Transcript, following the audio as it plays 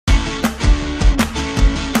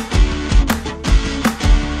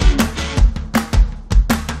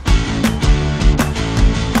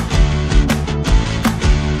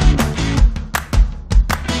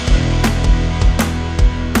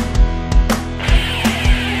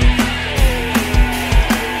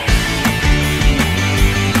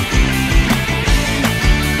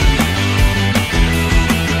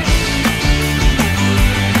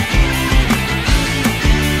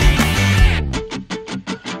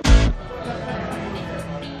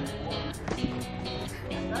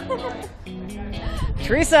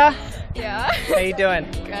Teresa! Yeah. How you doing?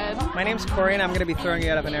 Good. My name's Corey and I'm going to be throwing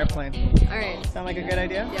you out of an airplane. Alright. Sound like a good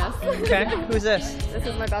idea? Yes. Okay. Who's this? This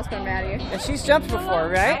is my best friend Maddie. And she's jumped before,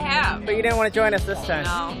 right? I have. But you didn't want to join us this time?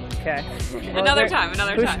 No. Okay. Well, Another time.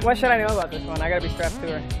 What should I know about this one? I gotta be strapped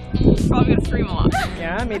to her. Probably gonna scream a lot.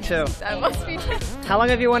 Yeah, me too. That must be How long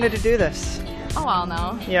have you wanted to do this? a while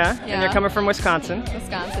now. Yeah? And Yeah. you're coming from Wisconsin?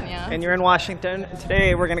 Wisconsin, yeah. And you're in Washington.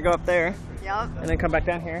 Today we're gonna go up there Yep. and then come back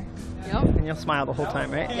down here. Yep. And you'll smile the whole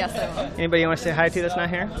time, right? Yes, I will. Anybody you want to say hi to that's not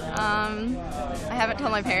here? I haven't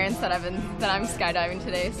told my parents that I'm skydiving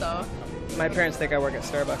today, so. My parents think I work at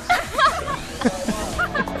Starbucks.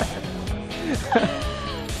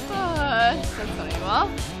 That's funny. Well,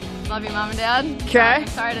 love you, Mom and Dad. Okay.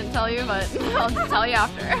 Sorry I didn't tell you, but I'll tell you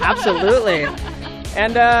after. Absolutely.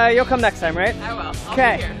 And you'll come next time, right? I will. I'll be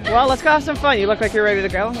Okay. here. Well, let's go have some fun. You look like you're ready to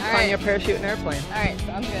go. Let's find right. you a parachute and airplane. Alright,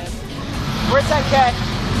 sounds good. Where's that guy?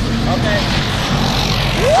 Okay.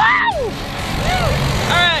 Woo!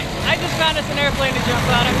 Alright, I just found us an airplane to jump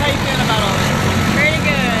out of. How you feeling about all this? Very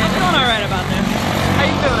good. I'm feeling alright about this. How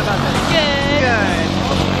you feeling about this? Good.